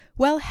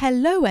Well,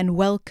 hello and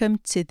welcome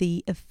to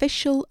the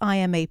official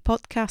IMA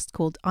podcast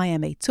called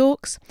IMA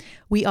Talks.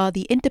 We are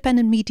the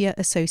Independent Media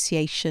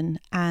Association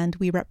and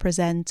we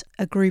represent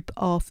a group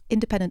of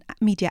independent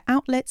media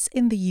outlets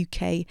in the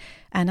UK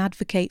and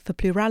advocate for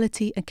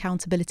plurality and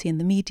accountability in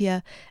the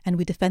media, and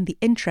we defend the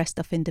interest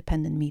of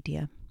independent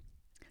media.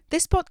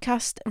 This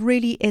podcast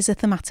really is a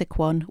thematic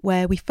one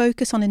where we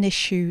focus on an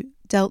issue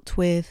dealt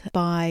with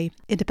by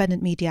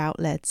independent media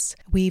outlets.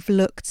 We've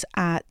looked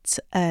at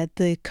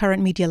the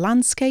current media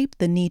landscape,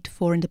 the need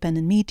for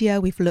independent media.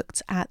 We've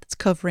looked at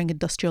covering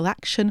industrial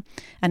action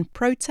and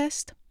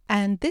protest.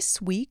 And this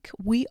week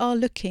we are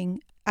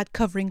looking at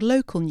covering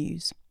local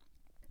news.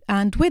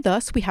 And with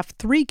us we have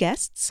three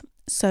guests.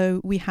 So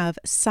we have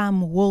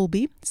Sam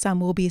Walby. Sam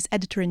Walby is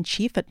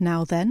Editor-in-Chief at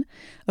Now Then,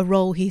 a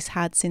role he's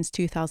had since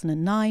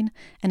 2009,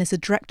 and is a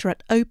director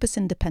at Opus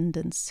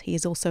Independence. He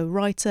is also a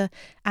writer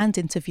and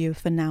interviewer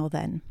for Now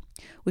Then.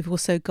 We've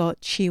also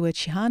got Chiwa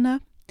Chihana,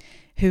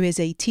 who is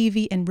a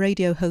TV and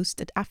radio host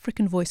at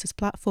African Voices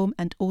platform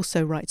and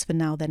also writes for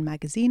Now Then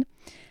magazine.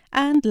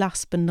 And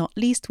last but not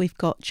least, we've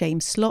got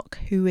James Slock,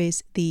 who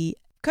is the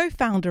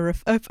co-founder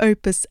of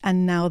Opus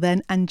and Now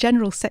Then and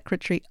General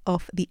Secretary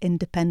of the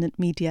Independent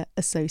Media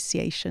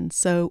Association.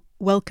 So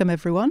welcome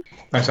everyone.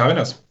 Thanks for having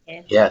us.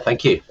 Yeah,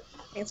 thank you.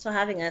 Thanks for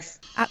having us.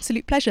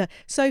 Absolute pleasure.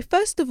 So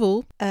first of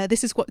all,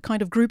 this is what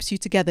kind of groups you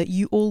together.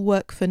 You all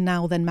work for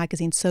Now Then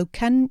magazine. So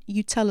can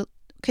you tell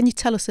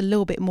us a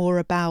little bit more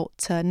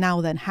about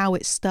Now Then, how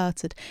it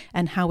started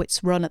and how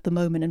it's run at the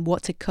moment and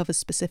what it covers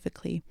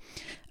specifically?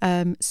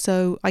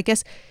 So I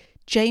guess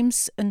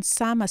James and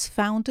Sam, as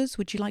founders,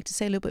 would you like to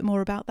say a little bit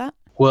more about that?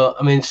 Well,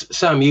 I mean,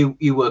 Sam,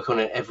 you work on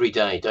it every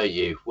day, don't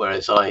you?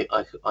 Whereas I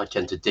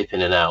tend to dip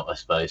in and out, I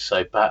suppose.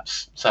 So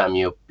perhaps, Sam,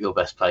 you're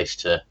best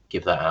placed to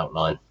give that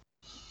outline.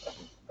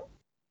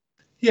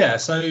 Yeah,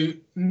 so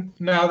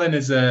Now Then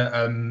is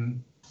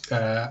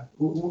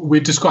we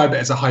describe it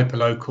as a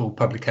hyperlocal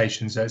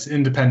publication. So it's an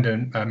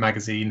independent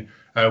magazine,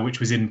 which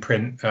was in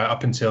print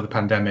up until the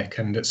pandemic,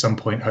 and at some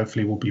point,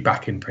 hopefully, will be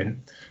back in print.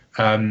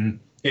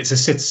 It's a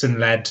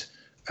citizen-led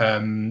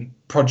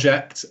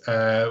project.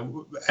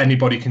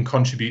 Anybody can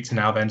contribute to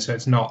Now Then, so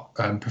it's not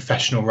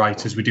professional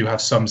writers. We do have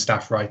some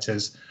staff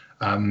writers,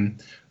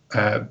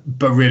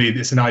 but really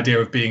it's an idea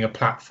of being a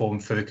platform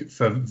for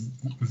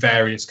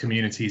various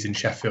communities in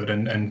Sheffield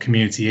and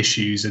community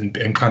issues,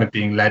 and kind of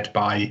being led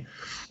by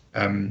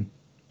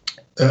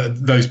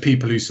those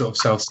people who sort of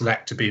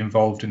self-select to be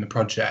involved in the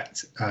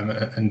project,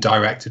 and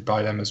directed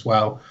by them as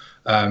well.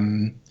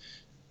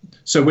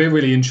 So we're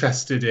really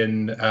interested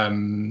in,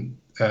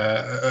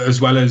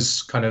 as well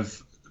as kind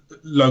of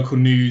local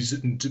news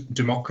and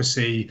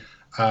democracy,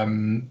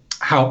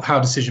 how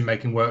decision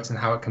making works and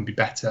how it can be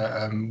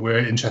better. We're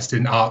interested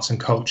in arts and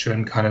culture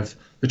and kind of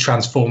the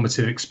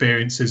transformative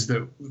experiences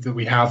that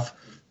we have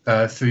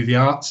through the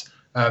arts.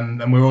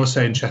 And we're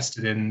also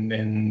interested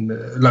in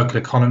local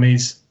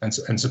economies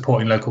and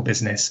supporting local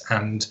business,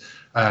 and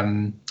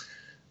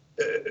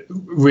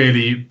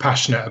really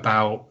passionate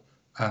about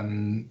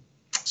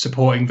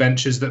supporting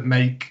ventures that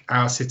make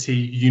our city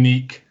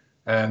unique,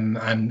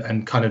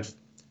 and kind of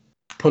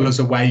pull us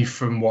away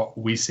from what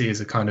we see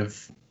as a kind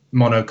of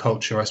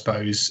monoculture, I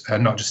suppose,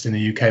 not just in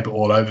the UK, but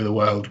all over the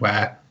world,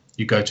 where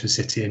you go to a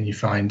city and you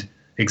find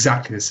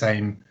exactly the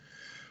same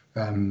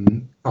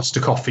Costa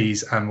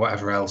coffees and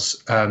whatever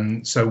else.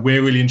 So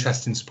we're really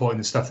interested in supporting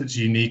the stuff that's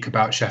unique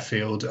about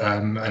Sheffield,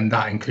 and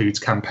that includes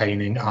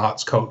campaigning,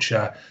 arts,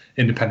 culture,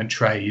 independent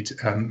trade,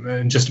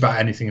 and just about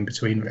anything in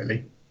between,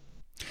 really.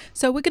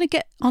 So we're going to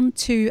get on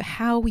to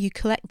how you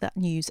collect that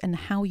news and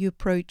how you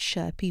approach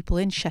people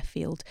in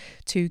Sheffield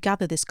to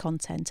gather this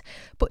content.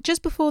 But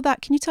just before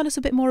that, can you tell us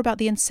a bit more about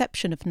the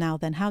inception of Now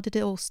Then? How did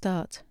it all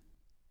start?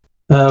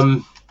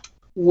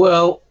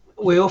 Well,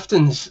 we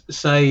often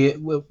say,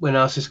 when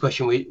asked this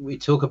question, we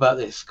talk about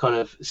this kind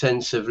of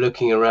sense of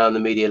looking around the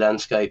media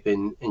landscape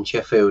in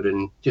Sheffield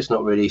and just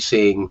not really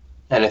seeing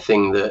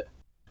anything that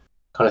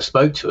kind of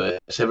spoke to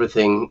us.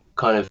 Everything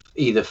kind of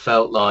either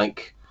felt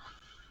like,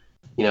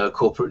 you know, a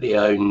corporately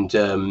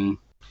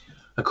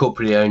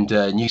owned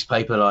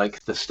newspaper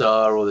like The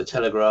Star or The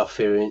Telegraph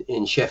here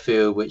in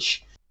Sheffield,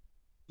 which,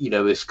 you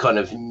know, is kind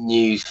of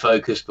news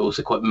focused, but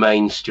also quite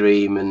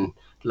mainstream and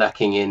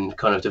lacking in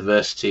kind of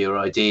diversity or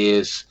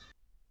ideas.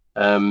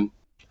 And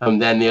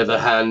then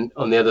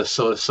on the other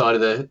sort of side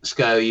of the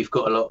scale, you've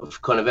got a lot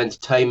of kind of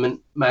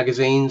entertainment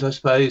magazines, I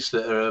suppose,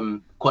 that are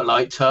quite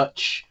light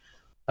touch,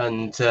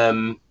 and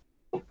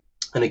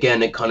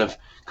again, it kind of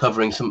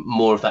covering some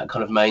more of that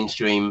kind of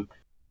mainstream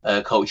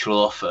cultural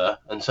offer.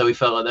 And so we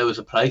felt like there was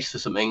a place for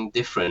something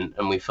different,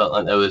 and we felt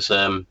like there was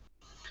a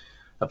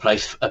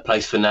place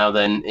for Now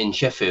Then in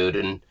Sheffield.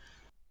 And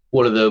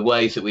one of the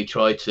ways that we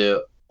tried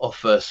to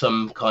offer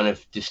some kind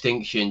of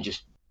distinction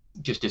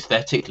just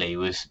aesthetically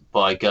was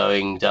by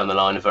going down the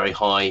line of very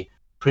high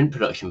print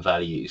production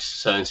values.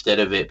 So instead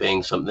of it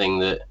being something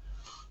that,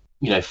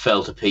 you know,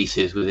 fell to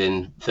pieces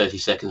within 30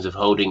 seconds of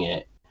holding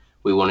it,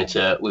 we wanted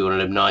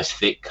a nice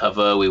thick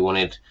cover. We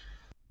wanted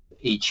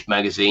each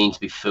magazine to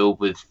be filled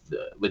with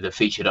the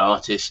featured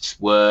artist's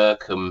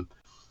work, and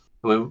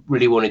we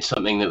really wanted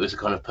something that was a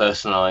kind of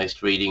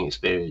personalised reading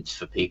experience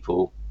for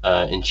people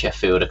in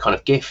Sheffield, a kind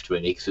of gift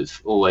really, because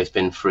it's always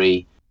been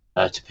free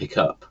to pick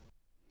up.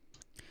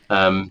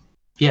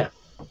 Yeah.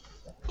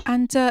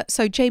 And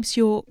so, James,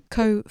 your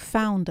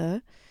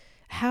co-founder,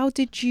 how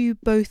did you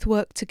both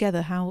work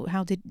together?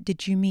 How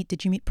did you meet?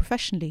 Did you meet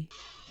professionally?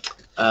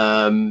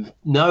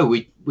 No,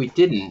 we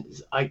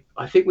didn't. I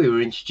think we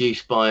were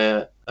introduced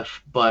by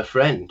a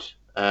friend.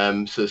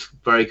 So it's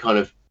very kind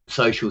of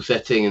social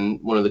setting,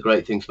 and one of the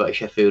great things about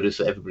Sheffield is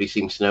that everybody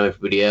seems to know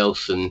everybody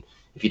else, and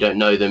if you don't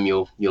know them,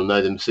 you'll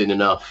know them soon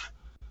enough.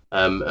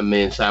 And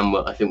me and Sam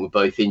I think we're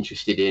both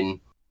interested in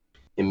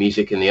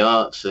music and the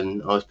arts,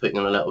 and I was putting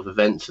on a lot of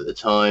events at the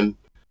time,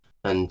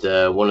 and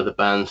one of the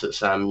bands that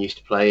Sam used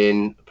to play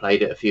in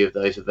played at a few of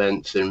those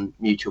events, and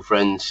mutual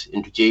friends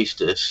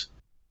introduced us,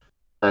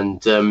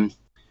 and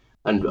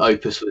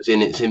Opus was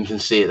in its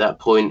infancy at that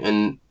point,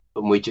 and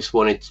we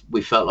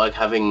felt like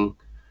having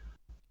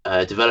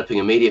developing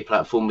a media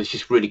platform was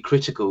just really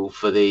critical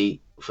for the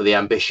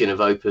ambition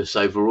of Opus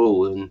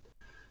overall, and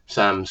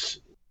Sam's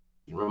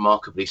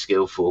remarkably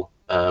skillful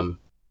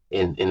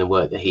in the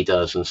work that he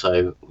does, and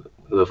so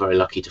we were very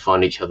lucky to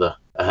find each other.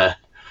 That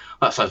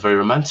sounds very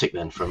romantic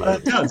then for a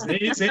moment. It does.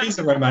 It is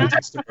a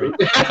romantic story.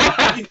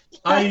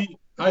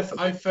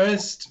 I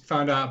first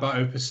found out about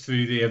Opus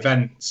through the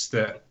events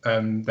that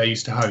they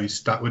used to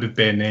host. That would have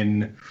been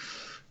in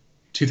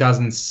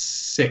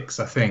 2006,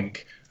 I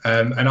think.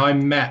 And I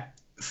met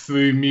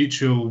through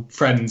mutual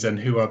friends and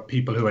who are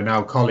people who are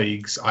now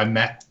colleagues. I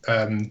met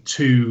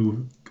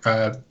two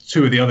of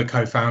the other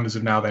co-founders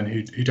of Now Then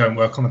who don't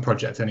work on the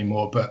project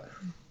anymore, but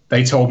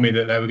they told me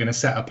that they were going to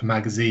set up a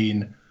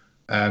magazine,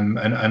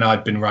 and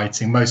I'd been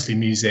writing mostly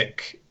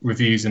music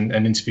reviews and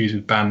interviews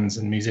with bands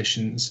and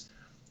musicians.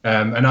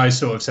 And I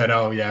sort of said,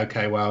 oh, yeah,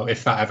 OK, well,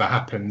 if that ever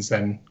happens,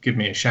 then give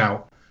me a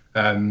shout.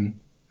 And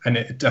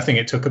I think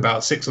it took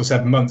about 6 or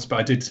 7 months, but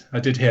I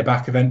did hear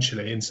back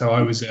eventually. And so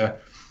I was a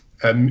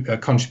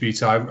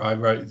contributor.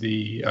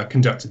 I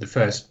conducted the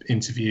first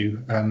interview,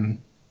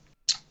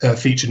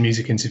 featured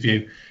music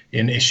interview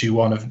in issue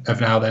 1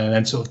 of Now Then, and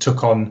then sort of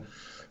took on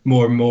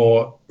more and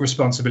more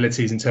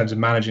responsibilities in terms of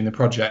managing the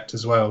project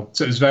as well.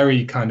 So it was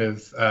very kind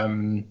of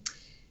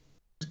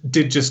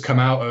did just come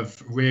out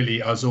of really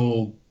us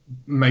all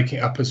making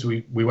it up as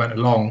we went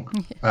along,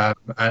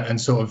 and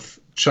sort of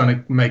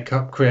trying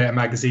to create a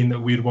magazine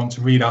that we'd want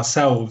to read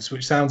ourselves,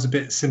 which sounds a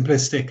bit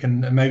simplistic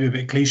and maybe a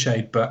bit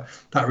cliched, but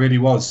that really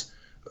was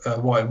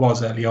what it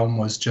was early on,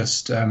 was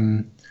just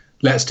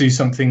let's do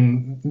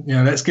something,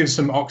 let's give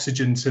some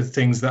oxygen to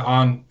things that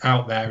aren't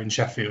out there in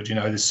Sheffield.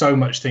 There's so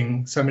many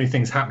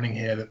things happening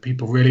here that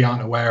people really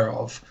aren't aware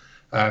of.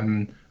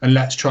 And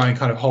let's try and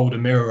kind of hold a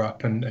mirror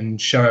up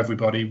and show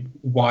everybody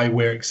why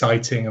we're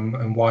exciting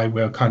and why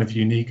we're kind of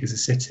unique as a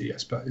city, I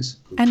suppose.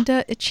 And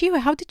Chiwa,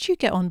 how did you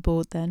get on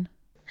board then?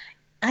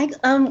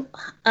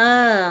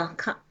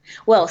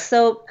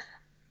 So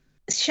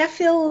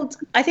Sheffield,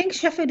 I think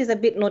Sheffield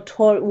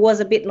was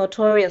a bit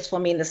notorious for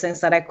me in the sense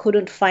that I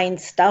couldn't find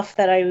stuff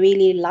that I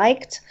really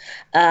liked,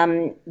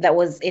 that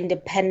was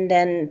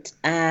independent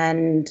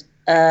and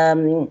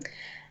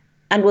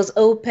was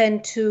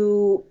open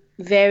to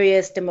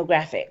various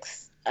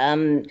demographics.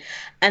 And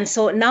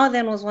so Now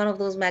Then was one of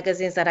those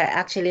magazines that I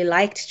actually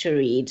liked to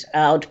read.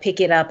 I would pick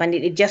it up, and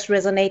it just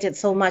resonated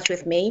so much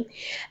with me.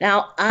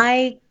 Now,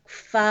 I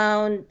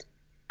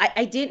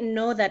didn't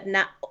know that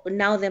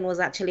Now Then was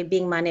actually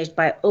being managed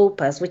by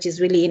Opus, which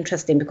is really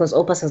interesting because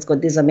Opus has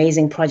got these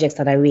amazing projects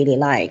that I really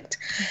liked.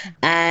 Mm-hmm.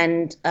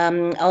 And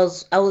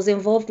I was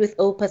involved with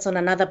Opus on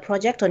another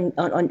project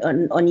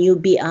on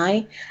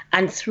UBI,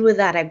 and through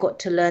that I got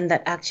to learn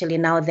that actually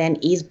Now Then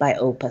is by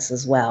Opus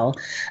as well.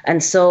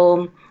 And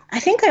so I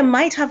think I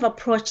might have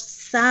approached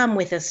Sam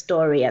with a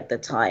story at the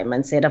time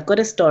and said, I've got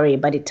a story,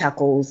 but it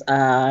tackles,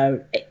 I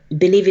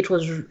believe it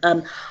was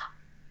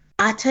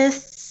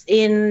artists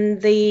in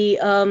the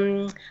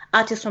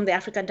artists from the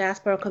African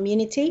diaspora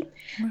community.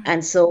 Right.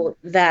 And so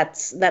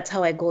that's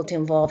how I got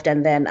involved.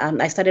 And then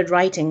I started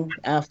writing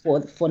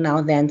for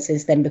Now Then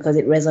since then, because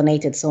it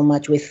resonated so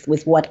much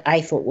with what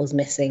I thought was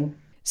missing.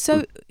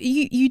 So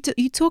you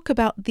talk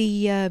about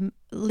the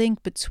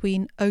link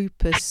between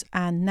Opus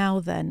and Now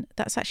Then.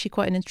 That's actually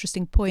quite an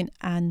interesting point,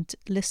 and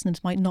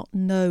listeners might not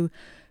know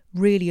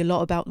really a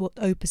lot about what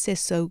Opus is.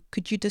 So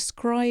could you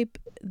describe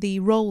the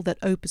role that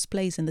Opus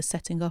plays in the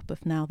setting up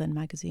of Now Then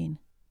magazine?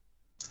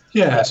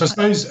 Yeah, so I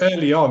suppose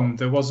early on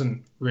there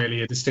wasn't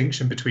really a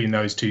distinction between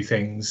those two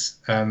things,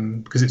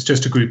 because it's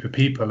just a group of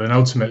people, and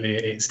ultimately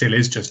it still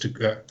is just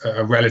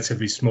a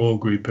relatively small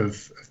group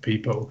of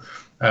people.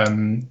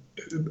 And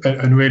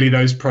really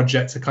those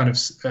projects are kind of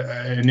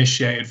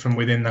initiated from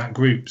within that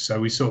group. So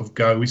we sort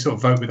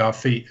of vote with our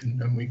feet,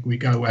 and we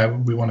go where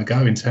we want to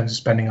go in terms of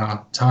spending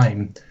our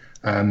time.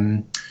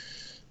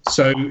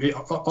 So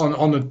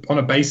on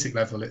a basic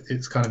level,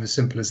 it's kind of as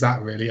simple as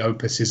that, really.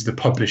 Opus is the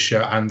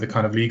publisher and the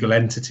kind of legal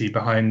entity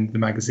behind the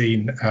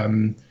magazine.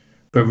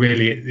 but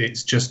really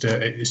it's just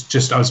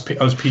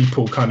us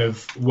people kind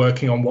of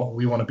working on what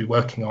we want to be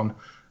working on.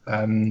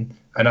 And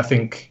I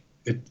think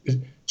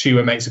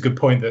Chiwa makes a good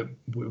point that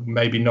we're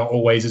maybe not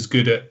always as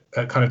good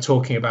at kind of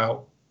talking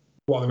about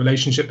what the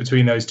relationship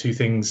between those two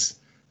things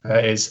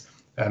is,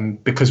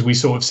 because we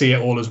sort of see it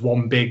all as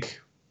one big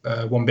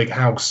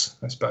house,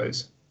 I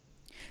suppose.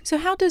 So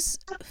how does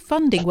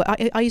funding work?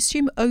 I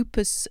assume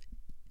Opus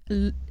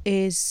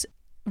is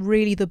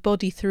really the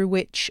body through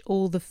which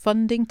all the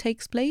funding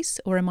takes place,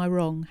 or am I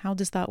wrong? How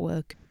does that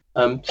work?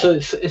 So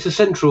it's a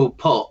central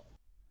pot.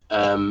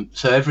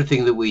 So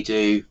everything that we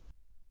do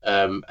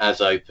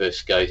as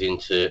Opus goes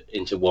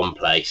into one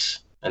place,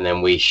 and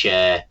then we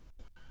share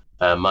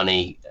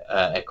money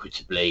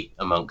equitably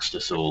amongst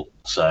us all.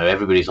 So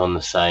everybody's on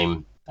the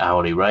same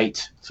hourly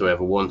rate. So we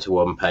have a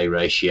 1-to-1 pay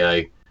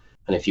ratio.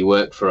 And if you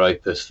work for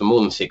Opus for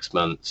more than 6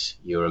 months,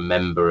 you're a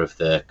member of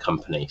the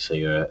company. So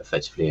you're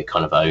effectively a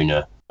kind of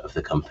owner of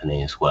the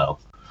company as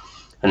well.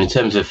 And in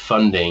terms of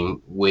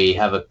funding,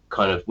 we're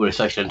a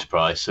social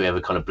enterprise, so we have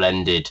a kind of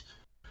blended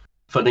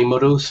funding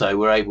model. So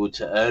we're able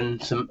to earn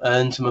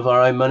some of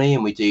our own money,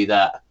 and we do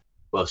that.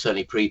 Well,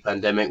 certainly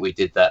pre-pandemic, we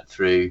did that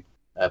through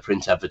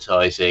print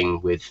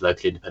advertising with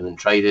local independent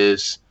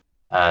traders,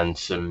 and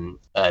some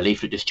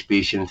leaflet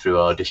distribution through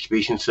our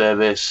distribution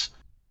service.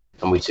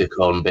 And we took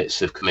on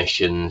bits of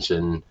commissions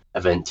and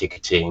event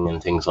ticketing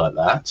and things like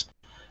that.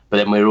 But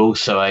then we're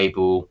also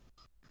able,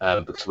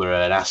 because we're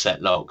an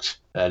asset locked,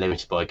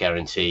 limited by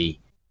guarantee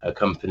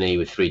company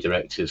with 3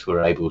 directors,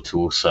 we're able to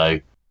also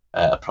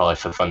apply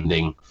for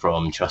funding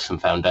from trusts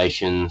and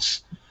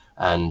foundations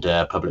and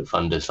public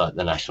funders like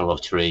the National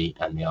Lottery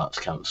and the Arts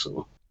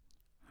Council.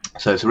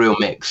 So it's a real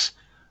mix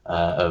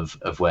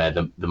of where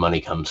the money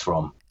comes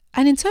from.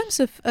 And in terms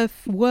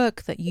of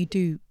work that you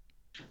do,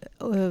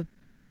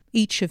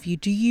 each of you,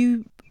 do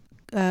you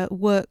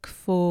work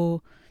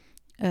for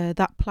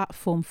that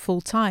platform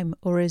full time,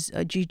 or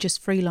do you just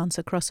freelance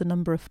across a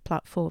number of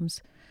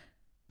platforms?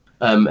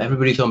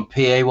 Everybody's on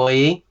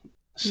PAYE,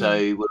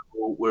 so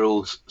we're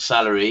all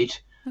salaried,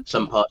 okay.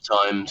 Some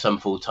part-time, some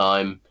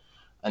full-time,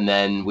 and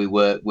then we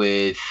work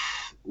with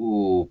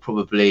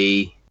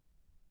probably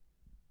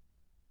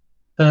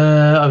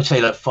I would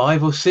say like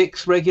 5 or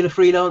 6 regular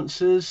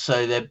freelancers.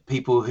 So they're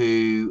people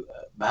who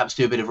perhaps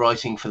do a bit of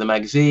writing for the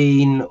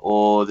magazine,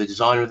 or the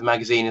designer of the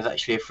magazine is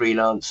actually a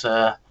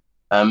freelancer.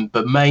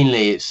 But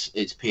mainly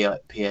it's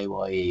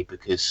PAYE,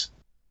 because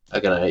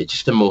again, it's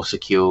just a more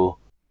secure,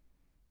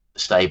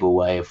 stable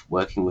way of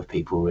working with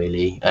people,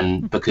 really.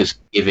 And because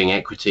giving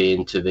equity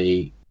into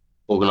the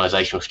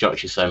organisational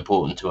structure is so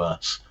important to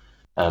us,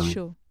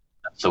 sure.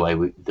 That's the way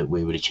that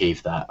we would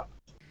achieve that.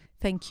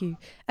 Thank you.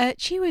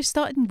 Chiwa,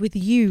 starting with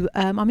you,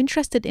 I'm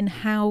interested in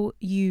how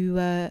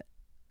you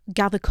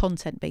gather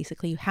content,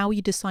 basically, how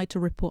you decide to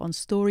report on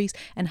stories,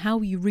 and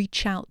how you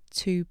reach out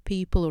to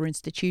people or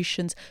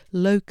institutions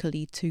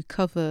locally to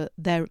cover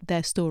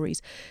their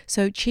stories.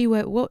 So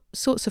Chiwa, what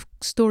sorts of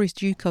stories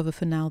do you cover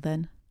for Now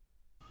Then?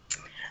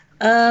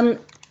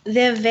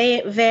 They're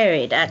very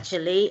varied,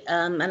 actually,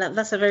 and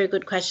that's a very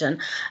good question.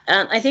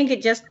 I think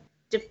it just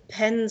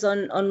depends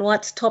on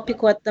what's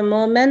topical at the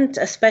moment,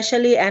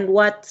 especially, and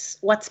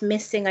what's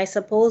missing, I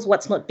suppose,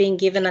 what's not being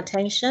given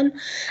attention.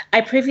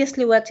 I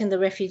previously worked in the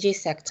refugee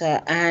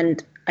sector,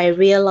 and I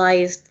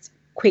realized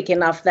quick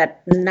enough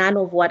that none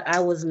of what I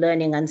was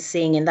learning and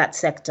seeing in that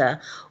sector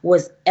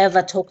was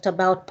ever talked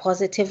about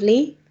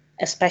positively,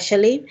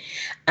 especially.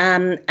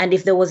 And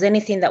if there was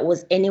anything that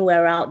was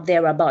anywhere out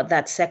there about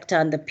that sector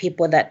and the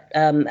people that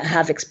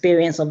have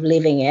experience of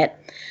living it,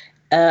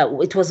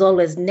 it was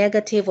always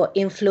negative or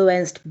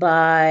influenced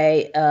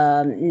by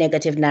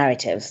negative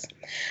narratives.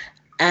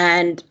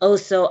 And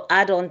also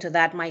add on to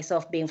that,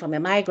 myself being from a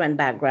migrant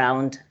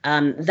background,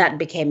 that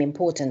became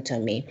important to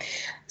me.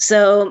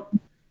 So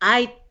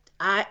I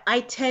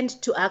tend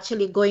to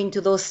actually go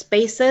into those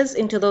spaces,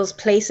 into those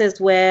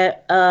places where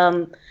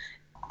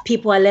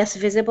people are less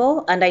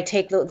visible, and I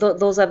take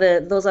those are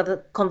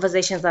the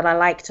conversations that I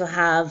like to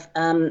have,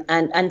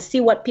 and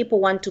see what people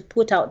want to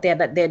put out there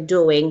that they're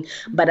doing,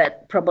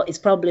 but it's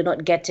probably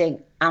not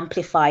getting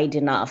amplified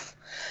enough.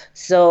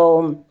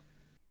 So,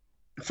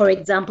 for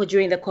example,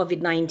 during the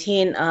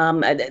COVID-19,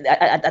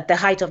 at the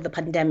height of the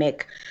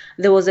pandemic,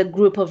 there was a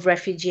group of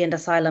refugee and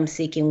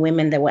asylum-seeking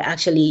women that were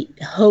actually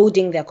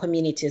holding their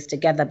communities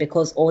together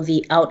because all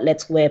the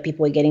outlets where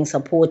people were getting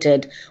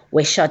supported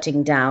were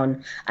shutting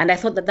down. And I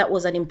thought that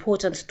was an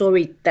important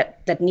story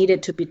that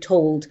needed to be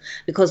told,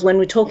 because when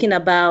we're talking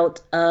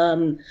about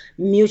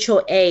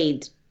mutual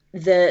aid,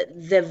 the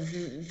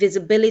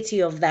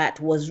visibility of that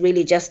was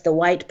really just the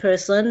white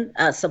person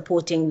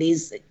supporting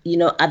these,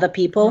 other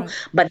people, right.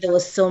 But there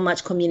was so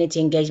much community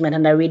engagement,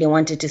 and I really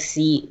wanted to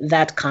see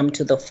that come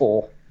to the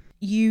fore.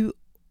 You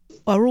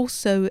are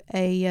also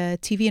a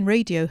TV and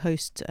radio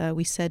host,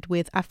 we said,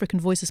 with African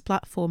Voices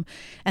platform,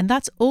 and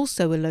that's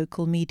also a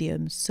local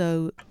medium.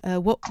 So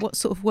what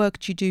sort of work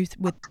do you do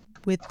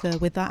with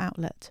that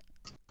outlet?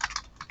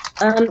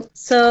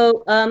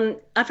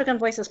 African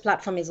Voices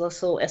platform is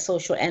also a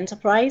social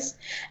enterprise.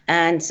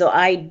 And so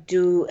I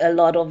do a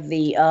lot of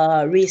the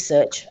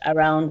research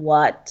around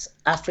what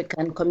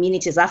African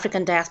communities,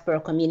 African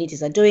diaspora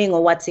communities are doing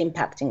or what's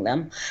impacting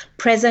them.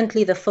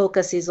 Presently, the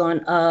focus is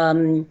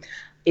on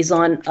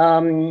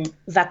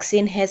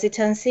vaccine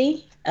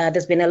hesitancy.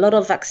 There's been a lot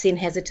of vaccine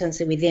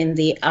hesitancy within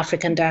the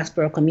African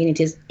diaspora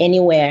communities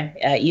anywhere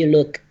you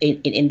look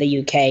in the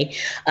UK.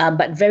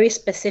 But very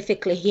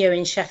specifically here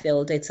in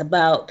Sheffield, it's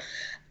about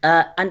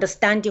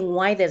understanding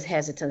why there's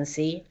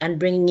hesitancy and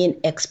bringing in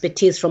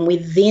expertise from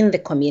within the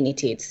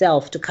community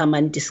itself to come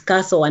and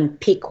discuss or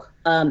unpick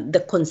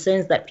the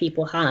concerns that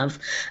people have.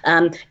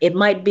 It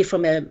might be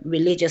from a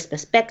religious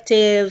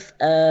perspective,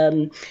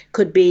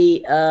 could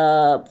be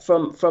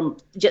from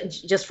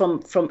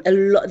a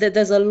lot.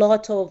 There's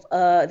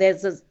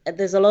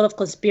a lot of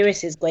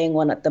conspiracies going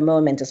on at the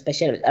moment,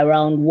 especially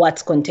around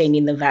what's contained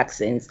in the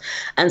vaccines.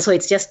 And so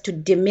it's just to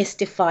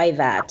demystify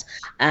that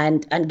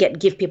and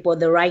give people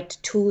the right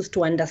tools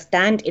to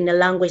understand in a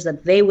language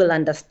that they will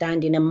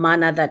understand in a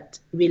manner that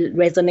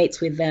resonates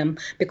with them,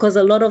 because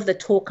a lot of the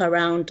talk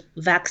around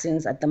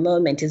vaccines at the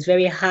moment is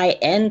very high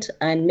end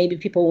and maybe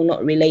people will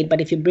not relate,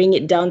 but if you bring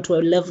it down to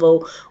a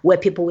level where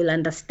people will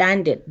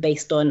understand it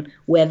based on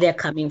where they're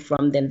coming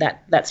from, then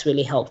that's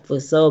really helpful.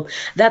 So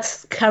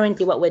that's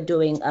currently what we're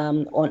doing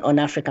on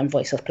African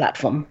Voices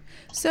platform.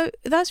 So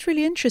that's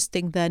really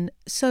interesting then.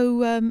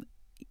 So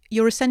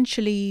you're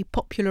essentially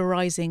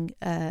popularizing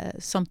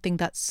something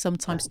that's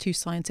sometimes too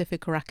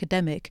scientific or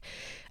academic.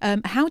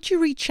 How do you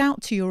reach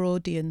out to your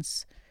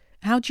audience?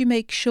 How do you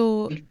make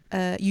sure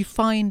you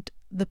find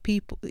the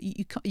people,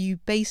 you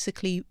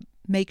basically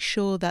make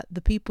sure that the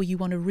people you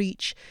want to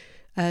reach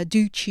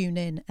do tune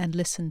in and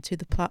listen to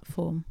the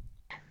platform?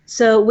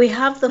 So we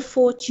have the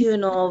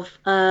fortune of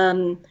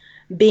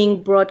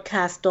being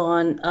broadcast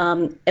on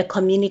a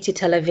community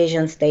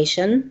television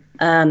station,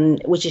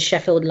 which is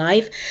Sheffield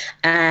Live,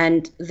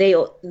 and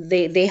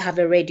they have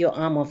a radio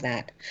arm of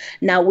that.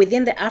 Now,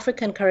 within the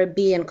African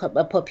Caribbean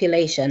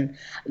population,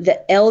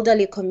 the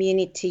elderly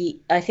community,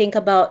 I think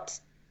about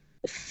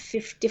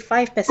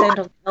 55%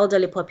 of the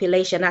elderly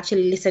population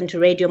actually listen to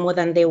radio more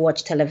than they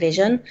watch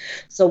television.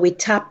 So we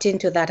tapped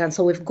into that. And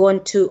so we've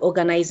gone to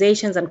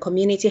organizations and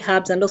community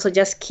hubs and also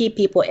just key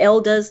people,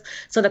 elders.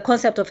 So the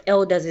concept of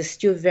elders is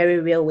still very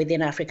real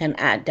within African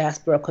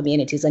diaspora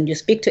communities. And you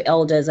speak to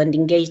elders and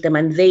engage them,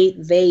 and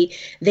they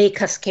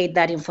cascade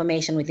that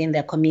information within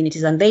their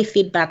communities, and they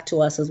feed back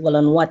to us as well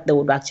on what they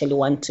would actually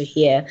want to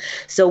hear.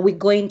 So we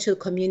go into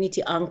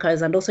community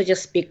anchors and also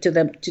just speak to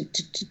them,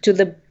 to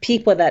the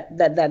people that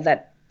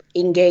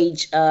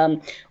engage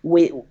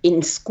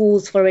in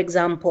schools, for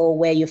example,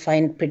 where you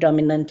find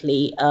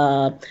predominantly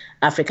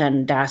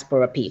African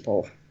diaspora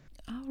people.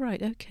 Oh,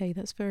 right. Okay,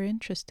 that's very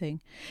interesting.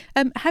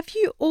 Have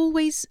you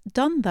always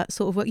done that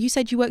sort of work? You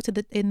said you worked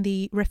in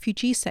the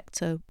refugee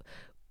sector.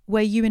 Were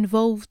you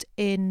involved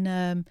in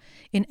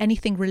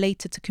anything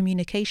related to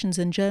communications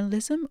and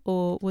journalism,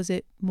 or was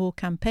it more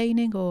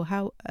campaigning, or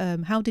how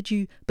did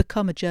you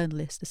become a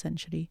journalist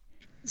essentially?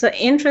 So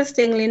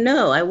interestingly,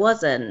 no, I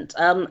wasn't.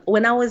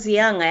 When I was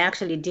young, I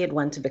actually did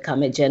want to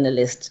become a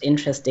journalist,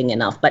 interesting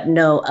enough. But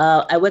no,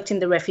 I worked in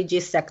the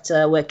refugee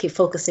sector,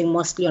 focusing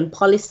mostly on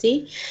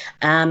policy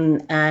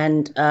and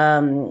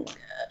the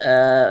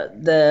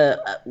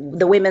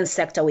women's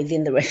sector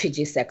within the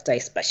refugee sector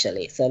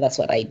especially. So that's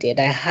what I did.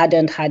 I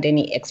hadn't had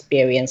any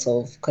experience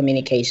of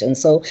communication.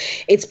 So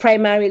it's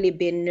primarily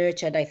been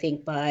nurtured, I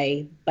think,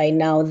 by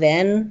Now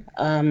Then,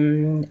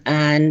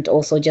 and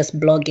also just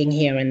blogging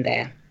here and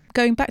there.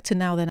 Going back to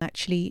Now Then,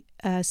 actually,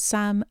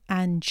 Sam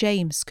and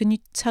James, can you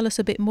tell us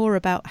a bit more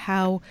about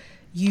how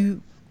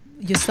you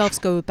yourselves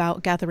go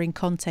about gathering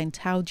content?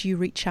 How do you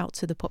reach out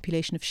to the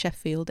population of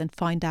Sheffield and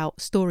find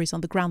out stories on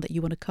the ground that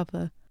you want to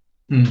cover?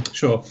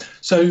 Sure.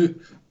 So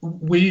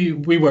we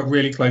work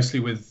really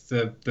closely with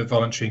the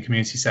voluntary and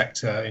community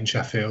sector in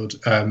Sheffield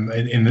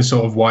in the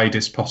sort of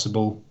widest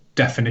possible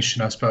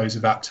definition, I suppose,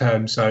 of that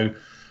term. So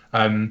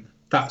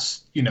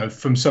that's,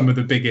 from some of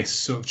the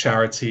biggest sort of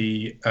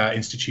charity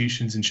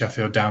institutions in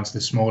Sheffield down to the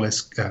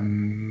smallest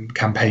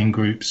campaign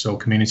groups or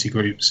community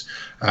groups.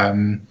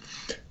 And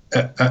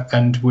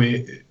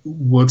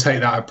we'll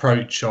take that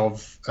approach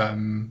of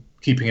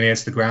keeping an ear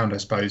to the ground, I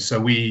suppose. So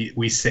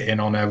we sit in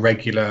on a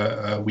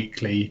regular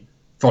weekly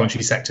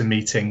voluntary sector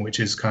meeting, which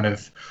is kind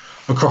of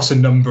across a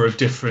number of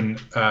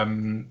different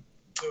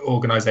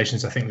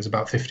organisations. I think there's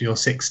about 50 or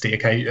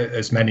 60,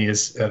 as many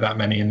as that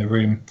many in the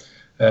room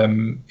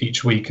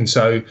each week. And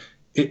so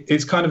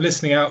it's kind of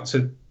listening out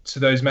to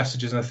those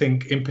messages. And I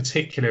think in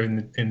particular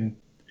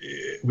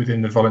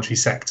within the voluntary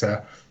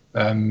sector,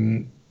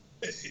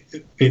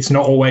 it's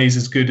not always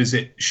as good as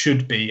it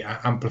should be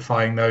at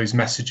amplifying those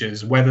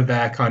messages, whether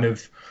they're kind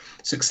of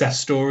success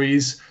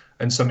stories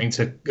and something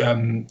to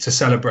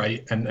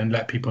celebrate and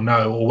let people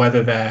know, or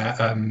whether they're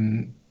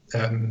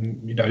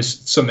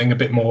something a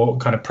bit more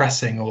kind of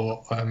pressing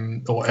or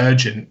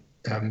urgent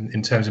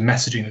in terms of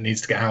messaging that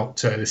needs to get out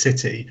to the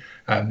city.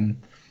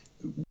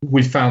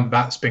 we found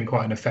that's been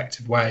quite an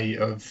effective way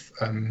of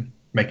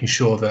making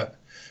sure that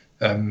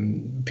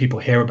people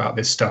hear about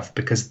this stuff,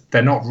 because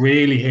they're not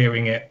really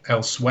hearing it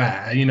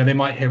elsewhere. You know, they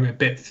might hear it a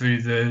bit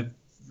through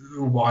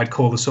what I'd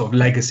call the sort of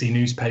legacy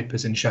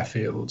newspapers in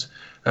Sheffield.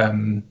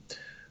 But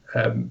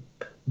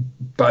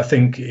I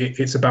think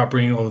it's about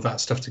bringing all of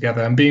that stuff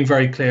together and being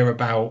very clear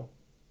about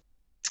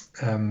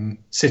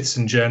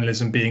citizen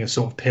journalism being a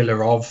sort of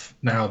pillar of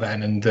Now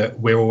Then, and that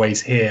we're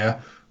always here,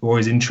 we're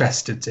always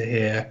interested to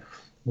hear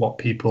what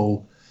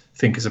people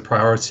think is a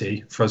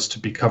priority for us to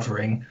be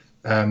covering,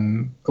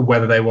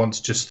 whether they want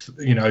to just,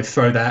 you know,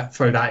 throw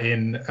that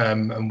in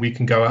and we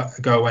can go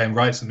away and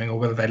write something, or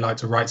whether they'd like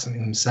to write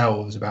something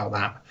themselves about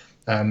that.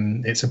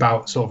 It's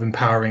about sort of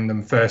empowering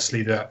them,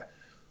 firstly, that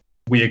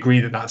we agree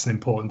that that's an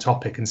important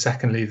topic, and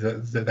secondly,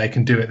 that they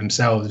can do it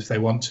themselves if they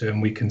want to,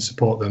 and we can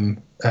support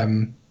them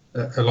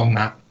along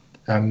that.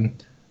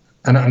 And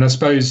I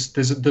suppose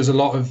there's a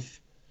lot of,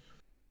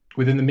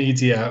 within the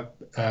media,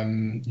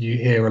 you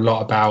hear a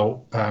lot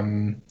about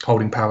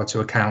holding power to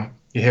account.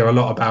 You hear a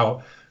lot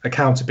about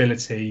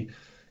accountability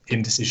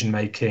in decision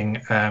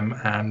making,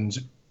 and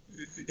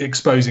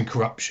exposing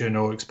corruption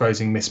or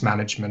exposing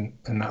mismanagement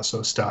and that sort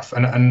of stuff,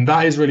 and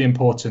that is really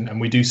important, and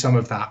we do some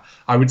of that.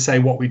 I would say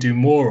what we do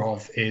more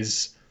of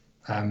is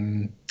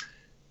trying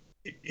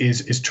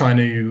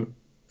to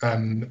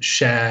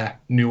share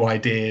new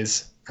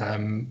ideas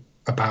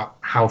about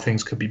how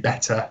things could be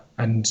better,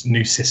 and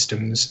new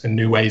systems and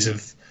new ways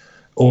of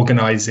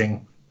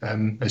organizing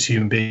as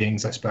human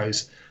beings, I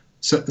suppose.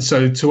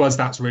 So to us,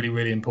 that's really,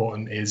 really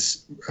important,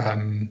 is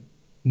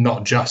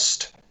not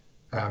just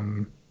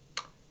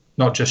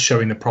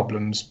showing the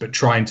problems, but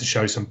trying to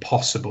show some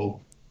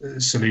possible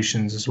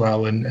solutions as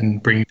well,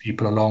 and bringing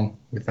people along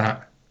with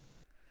that.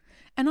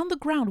 And on the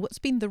ground, what's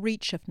been the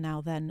reach of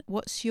Now Then?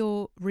 What's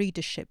your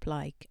readership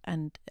like?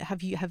 And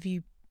have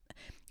you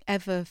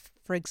ever,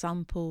 for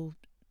example,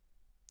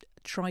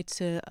 tried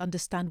to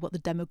understand what the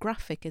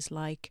demographic is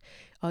like?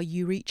 Are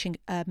you reaching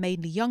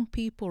mainly young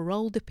people or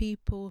older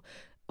people,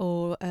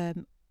 or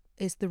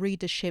is the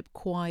readership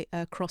quite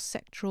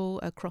cross-sectoral,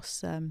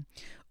 across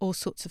all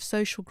sorts of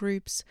social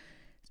groups?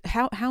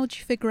 How do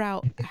you figure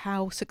out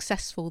how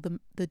successful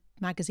the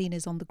magazine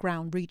is on the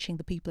ground, reaching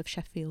the people of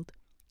Sheffield?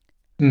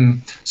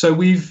 So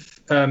we've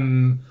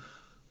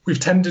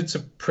tended to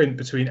print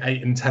between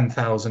 8,000 and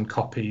 10,000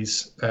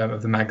 copies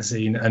of the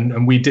magazine,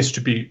 and we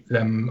distribute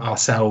them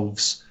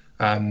ourselves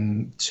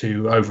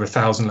to over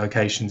 1,000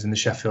 locations in the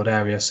Sheffield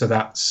area. So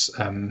that's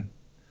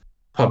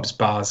pubs,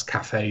 bars,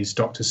 cafes,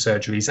 doctors'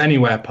 surgeries,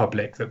 anywhere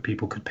public that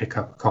people could pick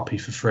up a copy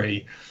for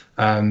free.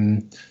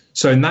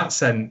 So in that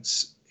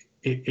sense,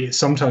 it's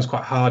sometimes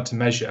quite hard to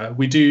measure.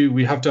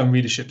 We have done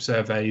readership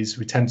surveys.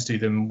 We tend to do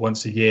them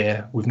once a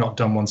year. We've not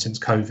done one since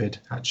COVID,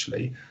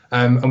 actually.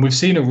 And we've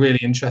seen a really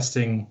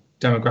interesting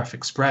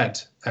demographic spread.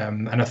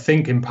 And I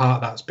think in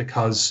part that's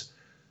because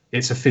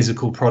it's a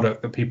physical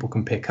product that people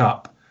can pick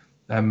up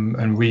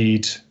and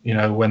read, you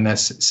know, when they're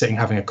sitting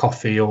having a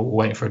coffee or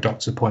waiting for a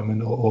doctor's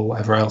appointment or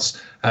whatever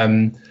else.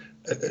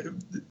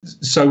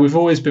 So we've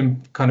always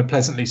been kind of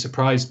pleasantly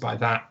surprised by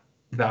that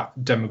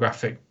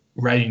demographic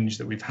range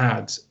that we've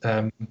had.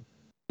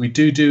 We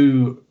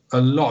do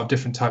a lot of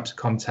different types of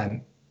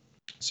content.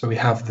 So we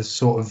have the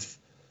sort of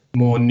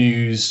more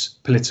news,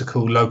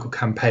 political, local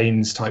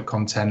campaigns type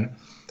content.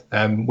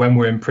 When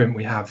we're in print,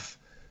 we have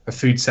a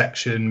food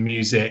section,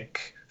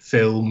 music,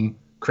 film,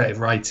 creative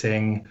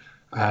writing,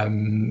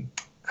 and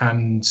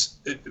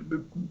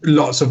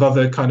lots of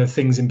other kind of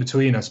things in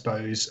between, I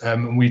suppose.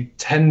 And we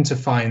tend to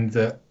find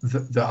that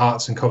the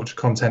arts and culture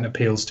content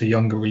appeals to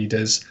younger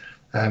readers,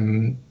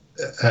 and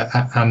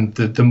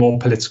the more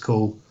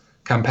political,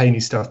 campaigny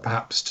stuff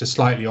perhaps to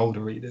slightly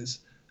older readers.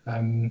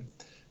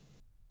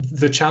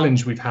 The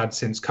challenge we've had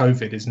since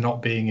COVID is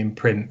not being in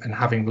print and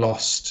having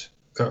lost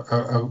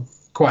a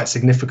quite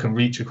significant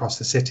reach across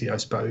the city, I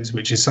suppose,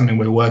 which is something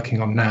we're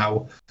working on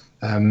now.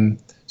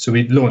 So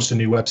we launched a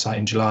new website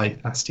in July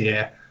last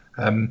year,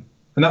 and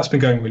that's been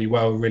going really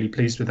well. We're really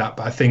pleased with that.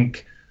 But I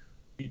think,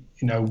 you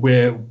know,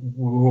 we're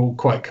all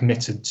quite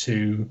committed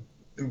to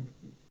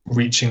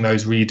reaching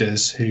those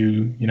readers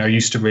who, you know,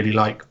 used to really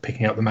like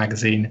picking up the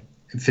magazine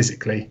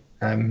physically,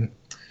 and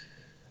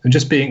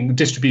just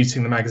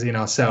distributing the magazine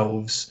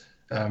ourselves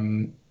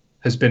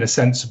has been a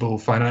sensible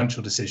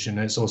financial decision.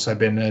 It's also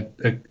been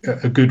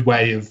a good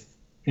way of,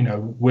 you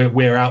know,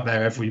 we're out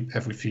there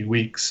every few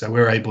weeks, so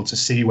we're able to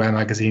see where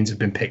magazines have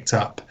been picked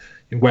up,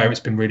 where it's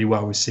been really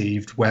well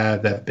received, where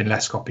there have been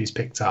less copies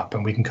picked up,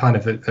 and we can kind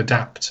of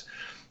adapt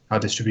our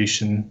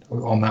distribution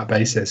on that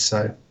basis.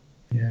 So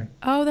yeah.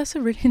 Oh, that's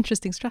a really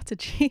interesting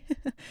strategy.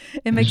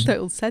 It makes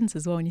total sense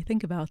as well when you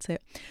think about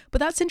it. But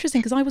that's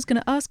interesting, because I was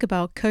going to ask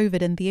about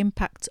COVID and the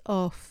impact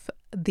of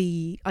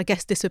the, I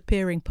guess,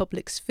 disappearing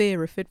public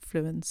sphere of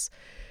influence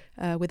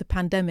with a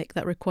pandemic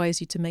that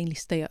requires you to mainly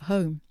stay at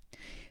home.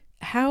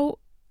 How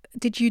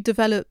did you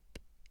develop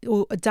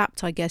or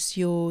adapt, I guess,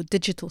 your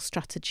digital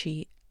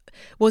strategy?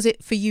 Was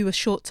it for you a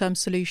short-term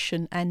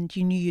solution and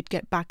you knew you'd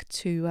get back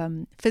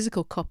to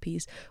physical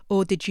copies,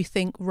 or did you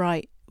think,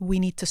 right, we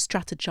need to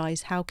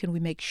strategize. How can we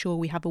make sure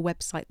we have a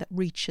website that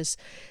reaches,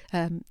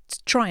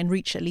 try and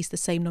reach at least the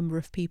same number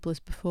of people as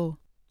before?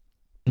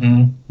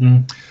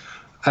 Mm-hmm.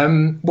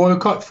 Well, we're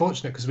quite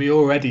fortunate because we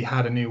already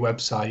had a new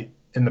website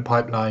in the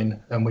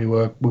pipeline, and we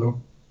were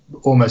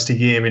almost a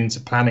year into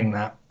planning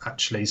that,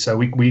 actually. So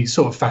we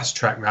sort of fast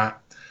tracked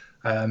that.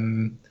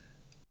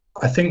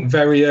 I think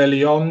very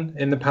early on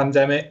in the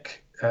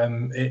pandemic,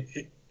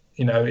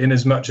 in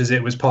as much as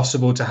it was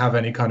possible to have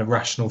any kind of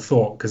rational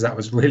thought, because that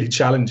was really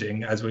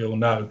challenging, as we all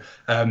know,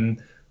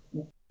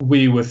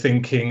 we were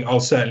thinking,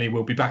 certainly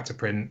we'll be back to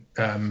print.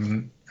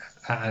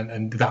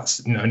 And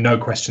that's, no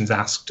questions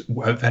asked.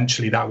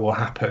 Eventually that will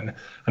happen.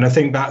 And I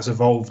think that's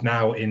evolved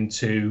now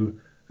into,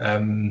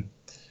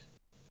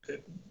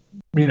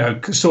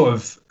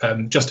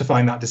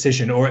 justifying that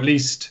decision, or at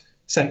least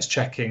sense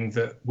checking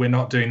that we're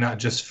not doing that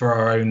just for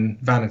our own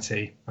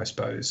vanity, I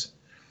suppose.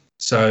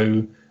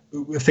 So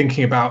we're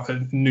thinking about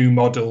new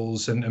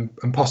models and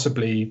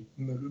possibly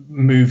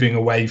moving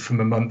away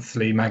from a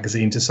monthly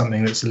magazine to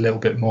something that's a little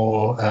bit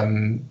more,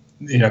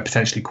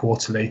 potentially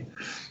quarterly.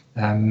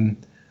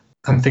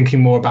 I'm thinking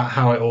more about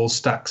how it all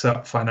stacks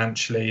up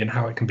financially and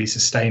how it can be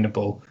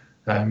sustainable.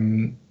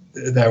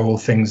 They're all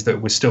things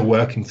that we're still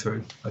working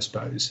through, I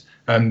suppose.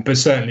 But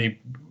certainly,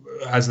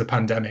 as the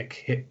pandemic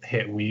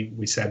hit,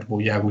 we said, well,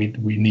 yeah, we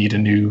need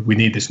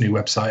this new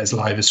website as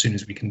live as soon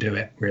as we can do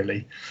it,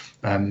 really.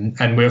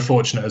 And we're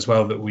fortunate as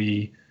well that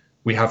we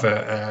have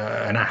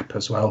an app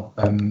as well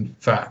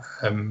for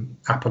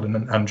Apple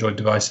and Android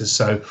devices.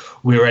 So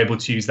we were able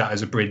to use that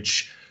as a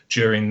bridge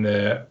during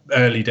the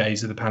early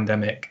days of the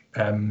pandemic,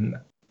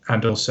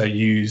 and also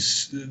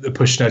use the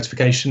push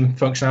notification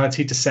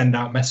functionality to send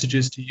out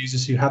messages to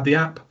users who had the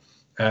app,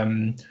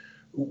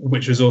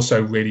 which was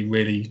also really,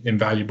 really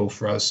invaluable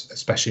for us,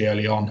 especially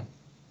early on.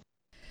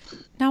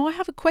 Now, I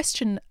have a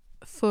question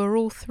for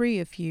all three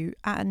of you,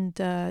 and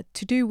to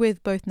do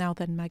with both Now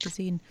Then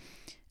magazine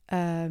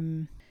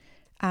and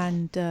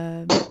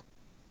the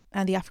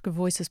African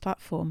Voices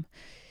platform.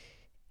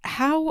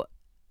 How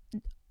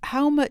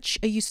much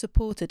are you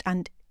supported?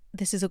 And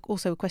this is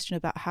also a question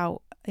about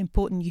how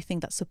important you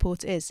think that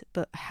support is,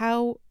 but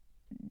how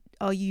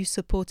are you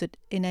supported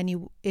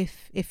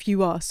if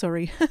you are,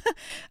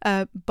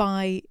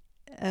 by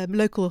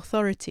local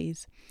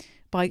authorities,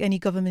 by any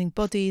governing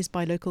bodies,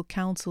 by local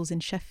councils in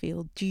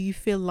Sheffield? Do you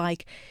feel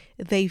like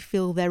they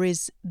feel there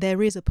is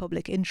a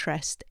public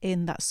interest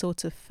in that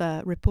sort of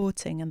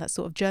reporting and that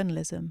sort of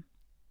journalism?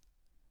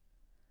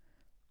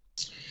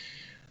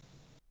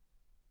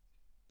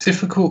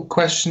 Difficult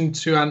question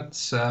to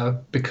answer,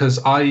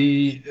 because I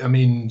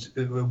mean,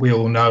 we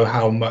all know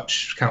how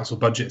much council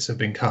budgets have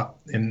been cut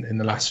in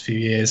the last few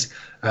years.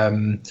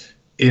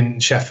 In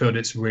Sheffield,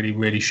 it's really,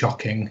 really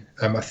shocking.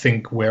 I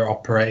think we're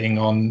operating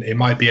on, it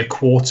might be a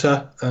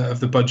quarter of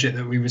the budget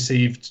that we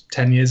received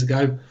 10 years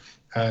ago.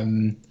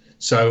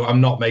 So I'm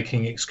not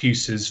making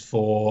excuses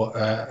for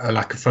a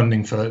lack of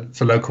funding for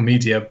local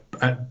media,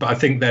 but I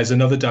think there's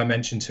another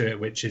dimension to it,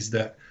 which is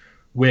that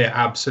we're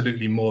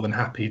absolutely more than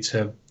happy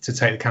to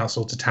take the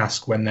council to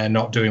task when they're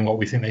not doing what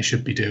we think they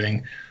should be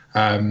doing.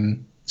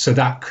 So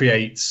that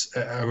creates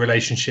a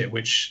relationship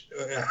which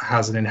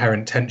has an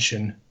inherent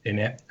tension in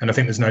it. And I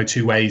think there's no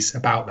two ways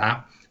about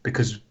that,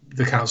 because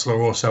the council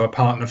are also a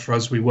partner for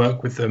us. We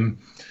work with them,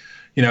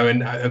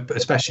 and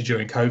especially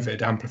during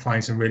COVID,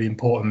 amplifying some really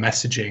important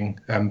messaging,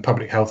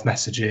 public health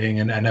messaging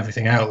and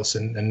everything else.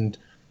 And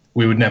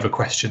we would never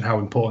question how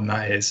important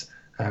that is.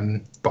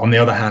 But on the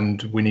other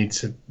hand, we need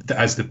to,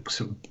 as the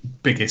sort of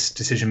biggest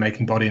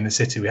decision-making body in the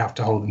city, we have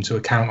to hold them to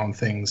account on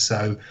things.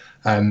 So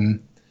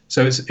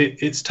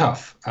it's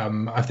tough.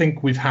 I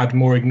think we've had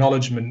more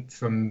acknowledgement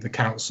from the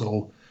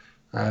council,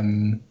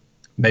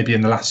 maybe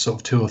in the last sort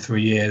of 2 or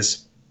 3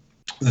 years,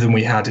 than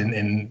we had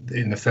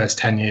in the first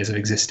 10 years of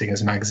existing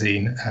as a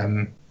magazine.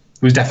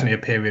 It was definitely a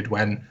period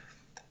when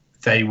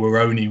they were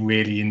only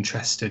really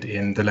interested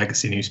in the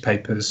legacy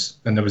newspapers,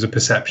 and there was a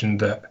perception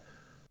that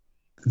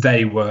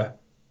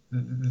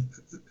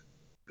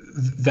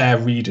their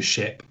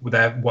readership,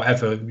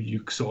 whatever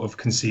you sort of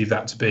conceive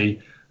that to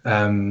be,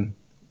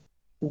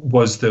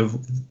 was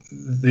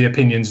the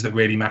opinions that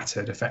really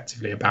mattered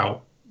effectively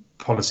about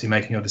policy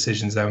making or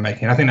decisions they were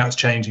making. I think that's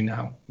changing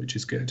now, which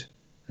is good.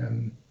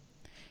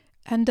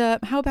 And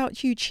how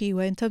about you,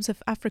 Chiwa, in terms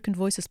of African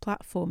Voices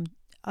platform?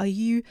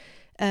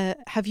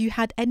 Have you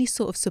had any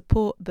sort of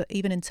support, but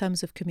even in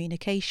terms of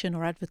communication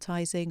or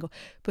advertising or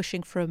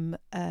pushing from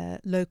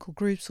local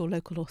groups or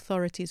local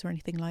authorities or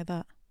anything like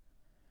that?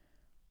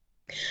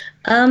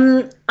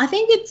 I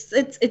think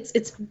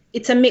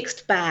it's a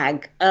mixed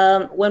bag.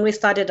 When we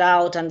started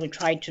out and we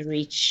tried to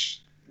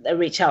reach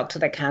out to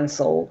the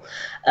council,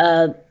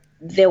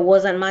 there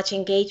wasn't much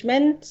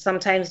engagement,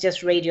 sometimes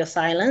just radio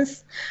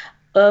silence.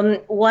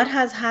 What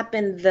has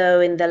happened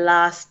though in the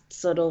last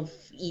sort of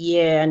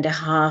year and a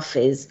half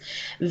is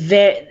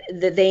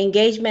the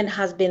engagement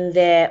has been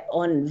there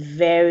on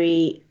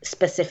very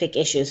specific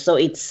issues, so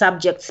it's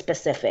subject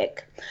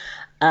specific,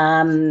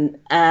 and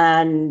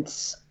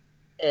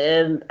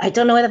I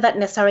don't know whether that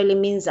necessarily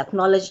means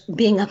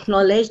being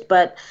acknowledged,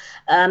 but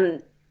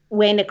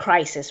we're in a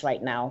crisis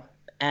right now,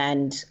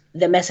 and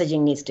the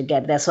messaging needs to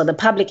get there. So the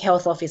Public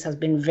Health Office has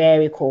been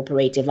very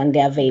cooperative, and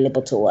they're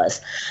available to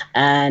us.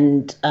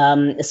 And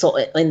so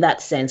in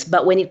that sense,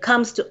 but when it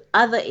comes to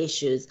other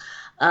issues,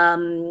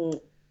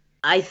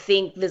 I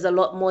think there's a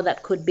lot more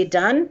that could be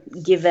done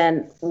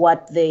given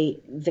what the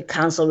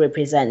council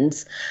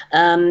represents.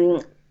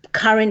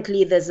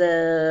 Currently, there's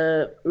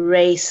a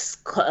race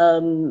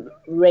commission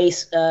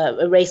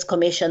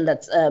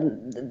that's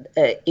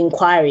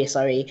inquiry,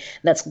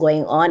 that's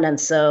going on,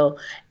 and so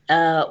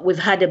we've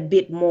had a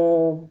bit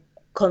more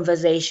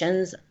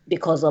conversations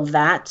because of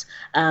that,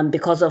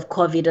 because of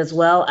COVID as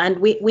well, and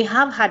we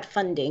have had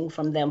funding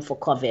from them for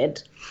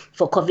COVID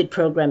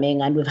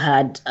programming, and we've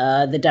had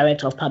the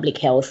Director of Public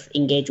Health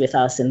engage with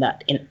us in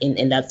that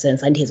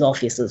sense, and his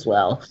office as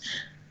well,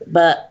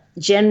 but.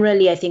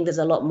 Generally, I think there's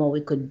a lot more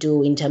we could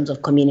do in terms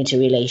of community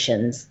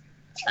relations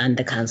and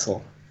the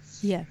council.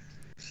 Yeah,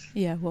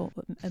 well,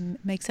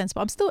 makes sense.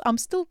 But I'm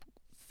still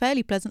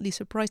fairly pleasantly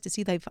surprised to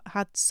see they've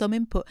had some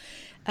input,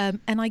 and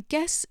I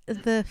guess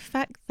the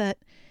fact that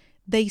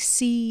they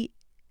see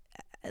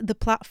the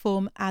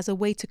platform as a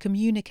way to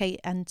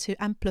communicate and to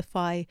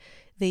amplify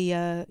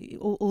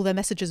all their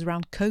messages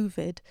around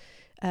COVID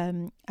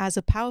as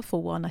a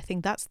powerful one. I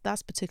think that's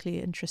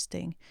particularly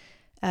interesting.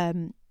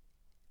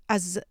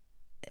 As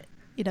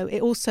you know,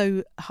 it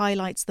also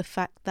highlights the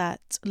fact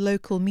that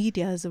local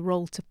media has a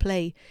role to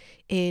play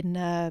in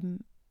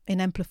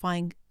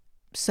amplifying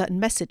certain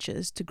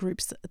messages to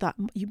groups that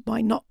you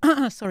might not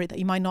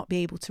be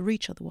able to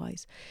reach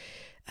otherwise.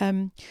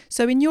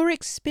 So in your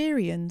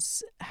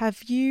experience,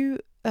 have you,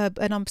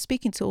 and I'm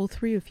speaking to all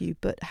three of you,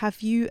 but have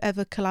you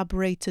ever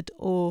collaborated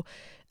or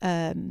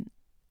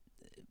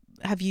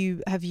have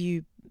you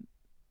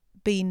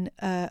been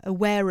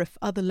aware of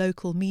other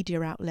local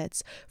media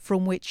outlets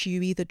from which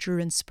you either drew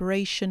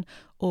inspiration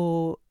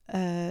or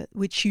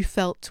which you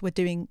felt were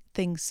doing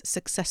things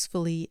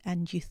successfully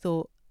and you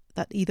thought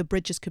that either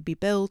bridges could be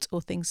built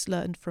or things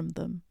learned from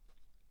them?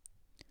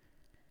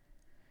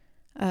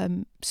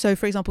 So,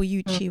 for example,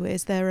 you, Chiwa,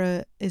 is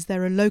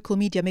there a local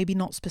media, maybe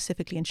not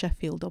specifically in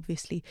Sheffield,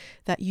 obviously,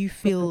 that you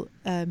feel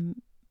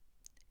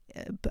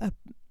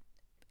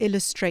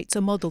illustrates a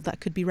model that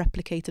could be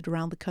replicated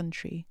around the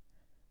country?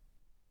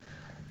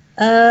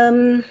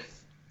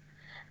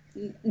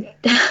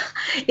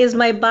 Is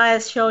my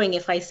bias showing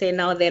if I say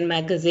Now Then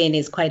magazine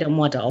is quite a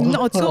model?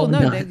 Not at all.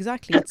 No,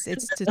 exactly.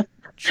 It's to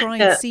try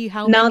and see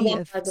how many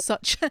of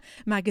such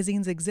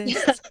magazines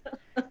exist.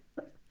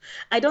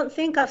 I don't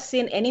think I've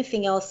seen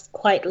anything else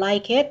quite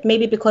like it.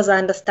 Maybe because I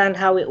understand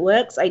how it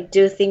works. I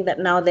do think that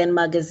Now Then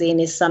magazine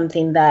is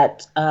something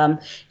that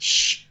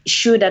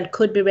should and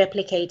could be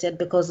replicated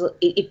because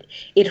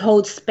it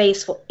holds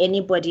space for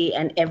anybody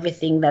and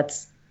everything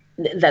that's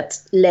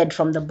led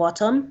from the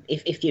bottom,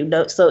 if you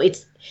know. So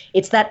it's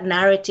that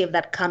narrative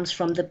that comes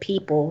from the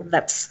people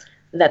that's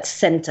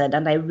centered,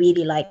 and I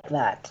really like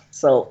that.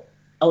 So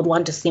I would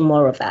want to see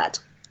more of that.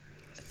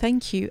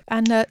 Thank you.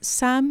 And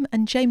Sam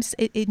and James,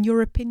 in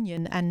your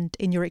opinion and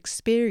in your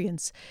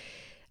experience,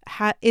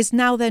 is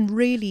Now Then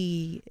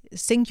really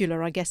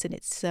singular, I guess, in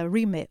its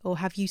remit, or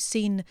have you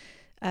seen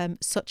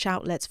such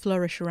outlets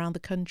flourish around the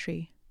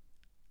country?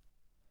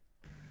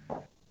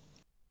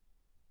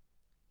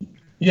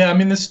 Yeah, I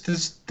mean,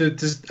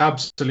 there's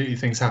absolutely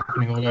things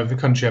happening all over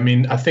the country. I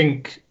mean, I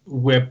think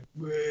we're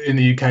in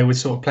the UK, we're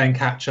sort of playing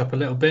catch up a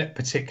little bit,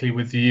 particularly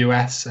with the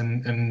US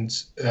and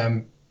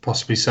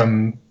possibly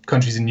some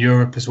countries in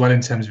Europe as well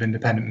in terms of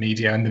independent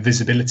media and the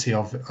visibility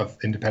of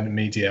independent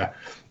media.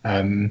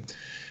 And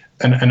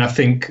I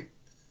think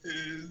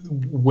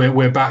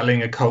we're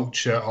battling a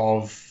culture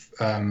of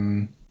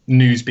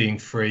news being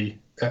free,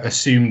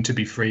 assumed to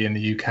be free in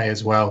the UK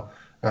as well,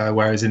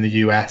 whereas in the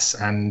US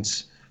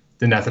and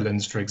the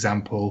Netherlands, for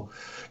example,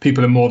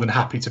 people are more than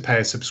happy to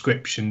pay a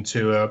subscription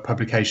to a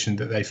publication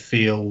that they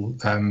feel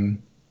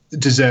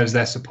deserves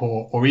their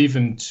support, or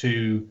even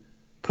to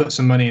put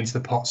some money into the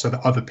pot so that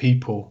other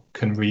people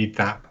can read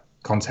that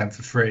content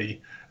for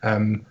free.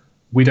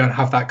 We don't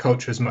have that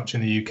culture as much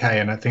in the UK,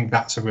 and I think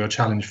that's a real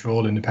challenge for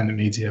all independent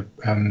media.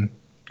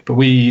 But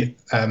we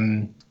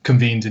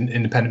convened an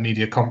independent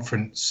media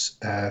conference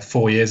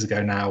 4 years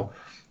ago now,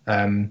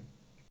 and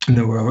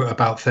there were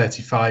about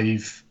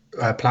 35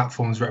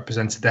 platforms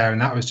represented there,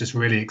 and that was just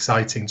really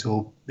exciting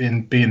to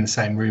be in the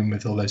same room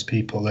with all those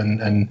people,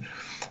 and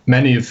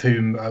many of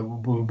whom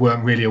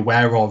weren't really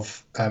aware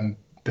of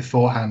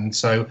beforehand.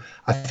 So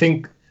I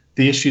think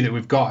the issue that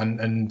we've got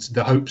and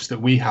the hopes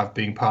that we have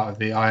being part of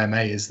the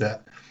IMA is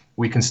that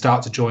we can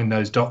start to join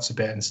those dots a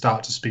bit and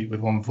start to speak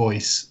with one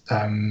voice,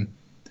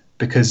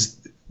 because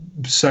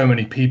so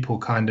many people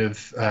kind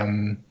of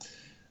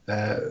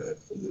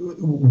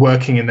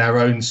working in their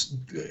own,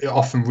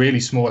 often really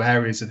small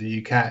areas of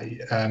the UK,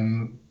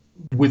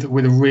 with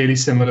a really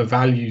similar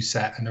value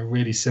set and a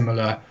really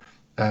similar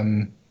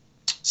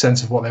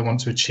sense of what they want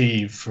to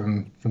achieve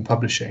from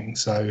publishing.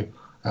 So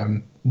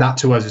That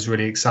to us is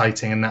really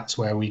exciting, and that's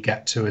where we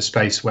get to a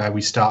space where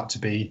we start to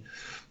be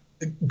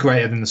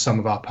greater than the sum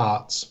of our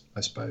parts,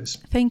 I suppose.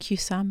 Thank you,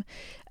 Sam.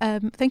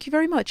 Thank you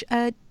very much.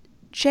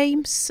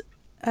 James,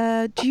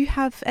 do you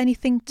have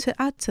anything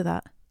to add to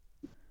that?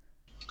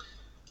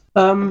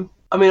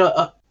 I mean,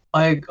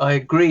 I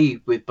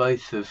agree with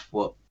both of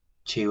what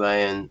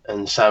Chiwe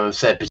and Sam have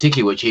said,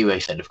 particularly what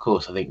Chiwe said. Of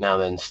course, I think Now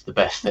Then's the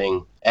best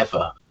thing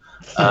ever.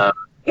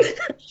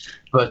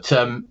 But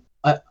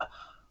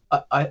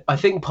I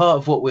think part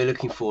of what we're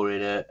looking for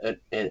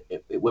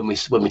when we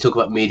talk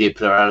about media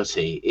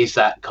plurality is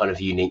that kind of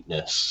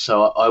uniqueness.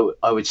 So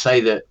I would say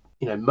that,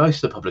 you know,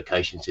 most of the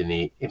publications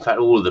in fact,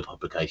 all of the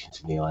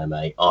publications in the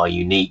IMA are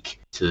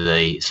unique to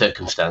the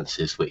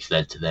circumstances which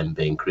led to them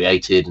being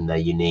created, and they're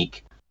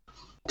unique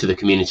to the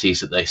communities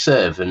that they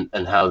serve and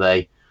how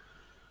they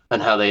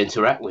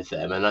interact with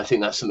them. And I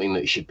think that's something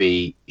that should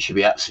be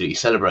absolutely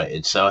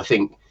celebrated. So I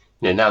think,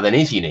 you know, Now Then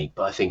is unique,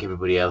 but I think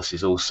everybody else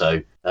is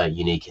also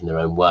unique in their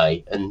own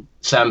way. And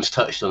Sam's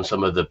touched on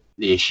some of the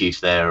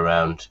issues there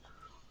around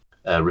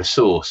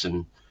resource,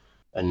 and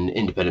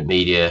independent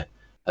media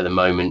at the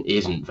moment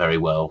isn't very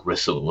well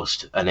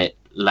resourced, and it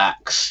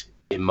lacks,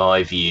 in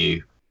my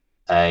view,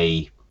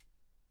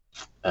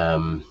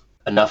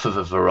 enough of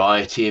a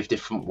variety of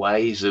different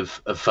ways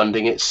of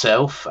funding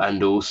itself,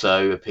 and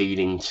also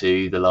appealing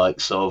to the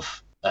likes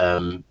of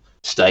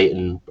state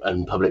and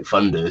public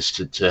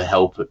funders to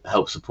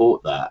help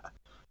support that.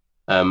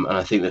 And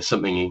I think there's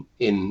something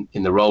in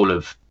the role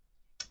of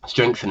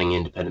strengthening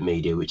independent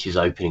media, which is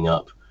opening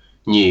up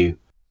new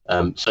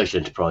social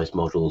enterprise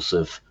models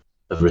of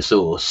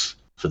resource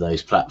for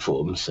those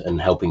platforms, and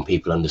helping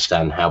people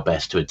understand how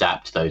best to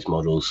adapt those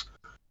models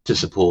to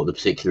support the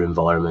particular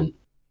environment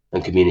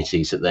and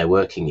communities that they're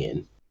working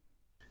in.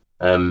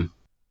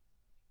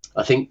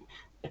 I think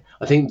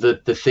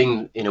that the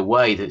thing, in a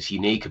way, that's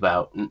unique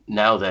about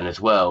Now Then as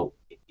well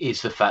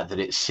is the fact that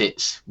it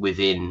sits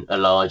within a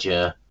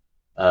larger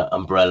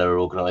umbrella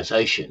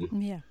organisation.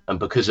 Yeah. And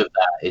because of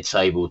that, it's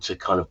able to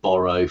kind of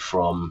borrow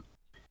from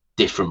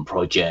different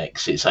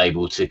projects. It's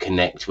able to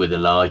connect with a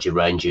larger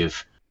range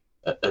of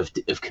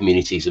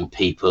communities and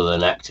people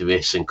and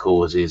activists and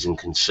causes and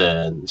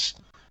concerns,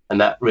 and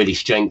that really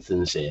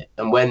strengthens it.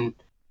 And when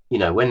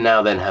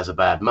Now Then has a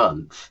bad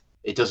month,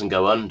 it doesn't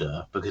go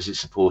under because it's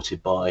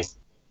supported by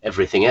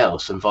everything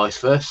else, and vice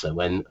versa.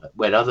 When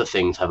other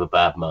things have a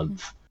bad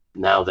month,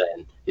 Now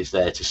Then is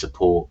there to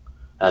support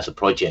the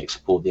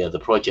other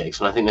projects.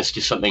 And I think there's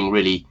just something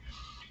really,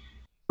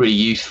 really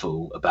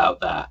useful about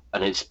that.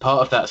 And it's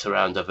part of that's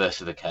around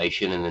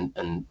diversification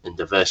and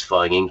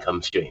diversifying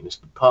income streams,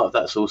 but part of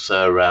that's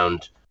also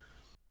around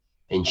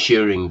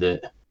ensuring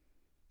that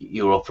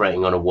you're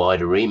operating on a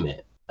wider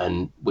remit.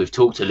 And we've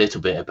talked a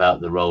little bit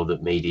about the role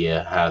that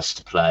media has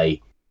to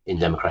play in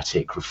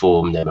democratic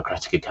reform,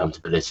 democratic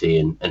accountability,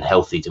 and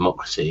healthy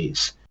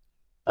democracies.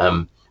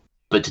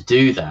 But to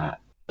do that,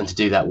 and to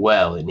do that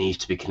well, it needs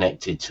to be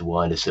connected to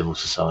wider civil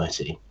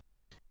society.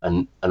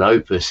 And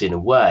Opus, in a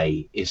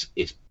way, is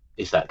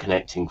that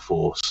connecting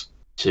force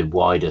to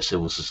wider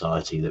civil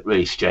society that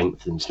really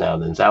strengthens Now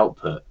Then's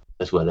output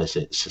as well as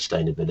its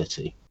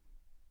sustainability.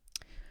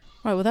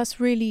 Right, well, that's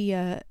really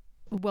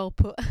well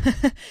put.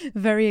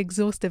 Very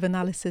exhaustive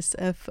analysis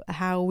of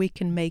how we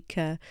can make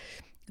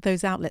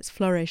those outlets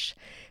flourish.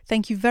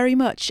 Thank you very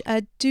much.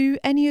 Do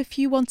any of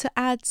you want to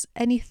add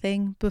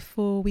anything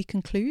before we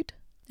conclude?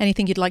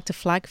 Anything you'd like to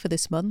flag for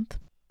this month?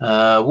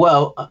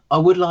 Well, I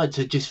would like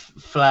to just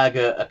flag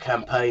a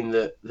campaign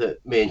that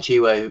me and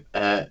Chiwe,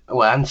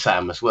 and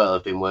Sam as well,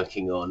 have been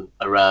working on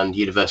around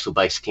universal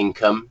basic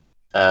income.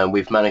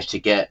 We've managed to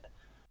get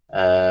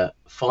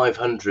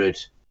 500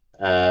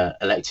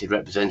 elected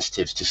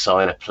representatives to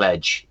sign a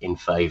pledge in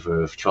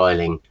favour of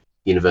trialling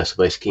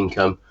universal basic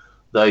income.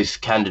 Those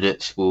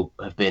candidates will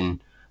have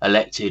been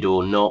elected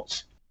or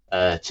not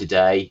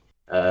today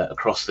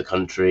across the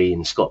country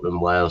in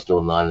Scotland, Wales,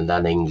 Northern Ireland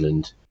and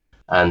England.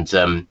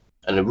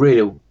 And a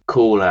real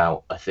call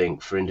out, I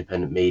think, for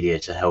independent media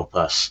to help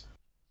us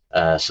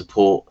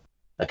support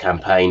a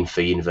campaign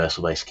for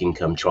universal basic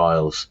income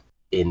trials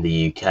in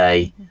the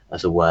UK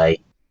as a way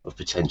of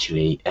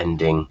potentially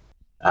ending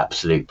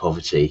absolute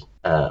poverty,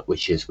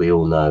 which, as we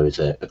all know, is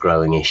a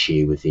growing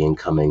issue with the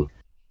incoming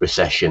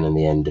recession and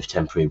the end of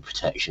temporary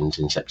protections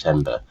in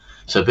September.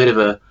 So a bit of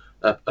a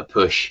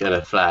push and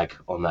a flag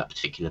on that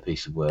particular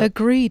piece of work.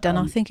 Agreed, and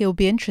I think it'll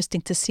be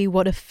interesting to see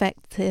what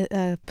effect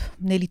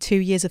nearly 2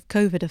 years of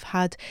COVID have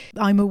had.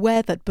 I'm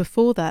aware that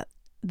before that,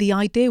 the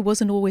idea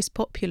wasn't always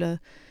popular.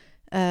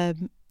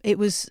 It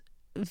was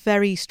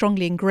very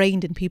strongly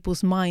ingrained in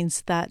people's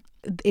minds that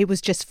it was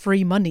just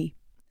free money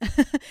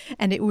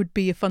and it would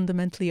be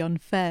fundamentally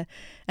unfair.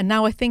 And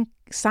now I think,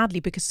 sadly,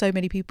 because so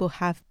many people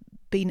have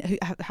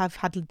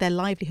had their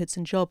livelihoods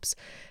and jobs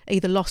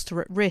either lost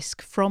or at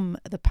risk from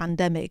the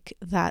pandemic,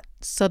 that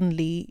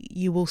suddenly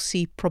you will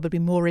see probably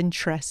more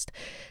interest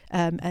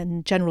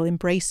and general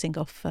embracing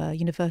of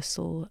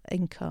universal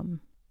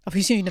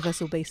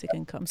basic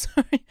income.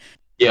 Sorry.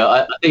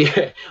 Yeah,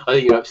 I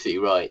think you're absolutely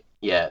right.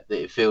 Yeah,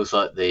 it feels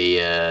like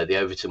the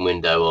Overton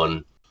window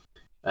on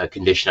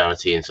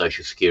conditionality in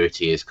social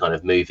security is kind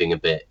of moving a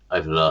bit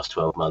over the last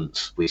 12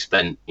 months. We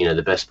spent,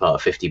 the best part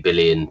of £50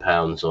 billion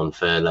on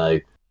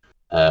furlough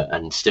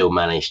and still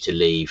managed to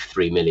leave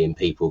 3 million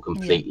people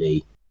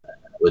completely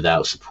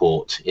without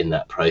support in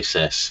that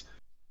process.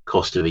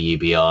 Cost of a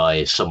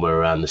UBI is somewhere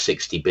around the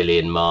 60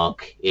 billion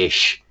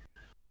mark-ish.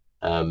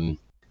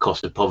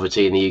 Cost of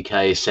poverty in the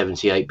UK is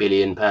 £78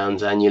 billion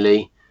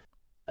annually.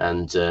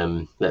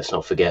 And let's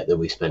not forget that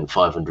we spent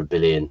 500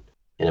 billion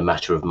in a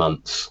matter of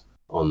months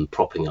on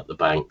propping up the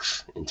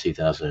banks in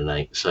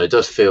 2008. So it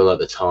does feel like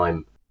the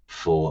time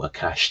for a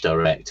cash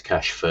direct,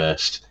 cash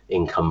first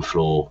income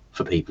floor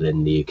for people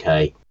in the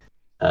UK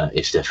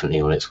is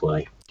definitely on its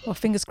way. Well,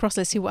 fingers crossed,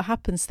 let's see what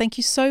happens. Thank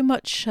you so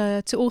much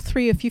to all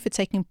three of you for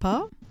taking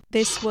part.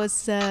 This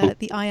was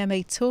the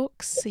IMA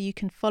Talks. So you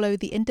can follow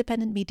the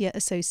Independent Media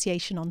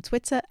Association on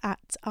Twitter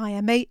at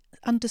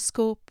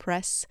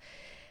IMA_press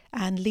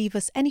and leave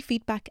us any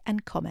feedback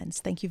and comments.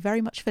 Thank you very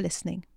much for listening.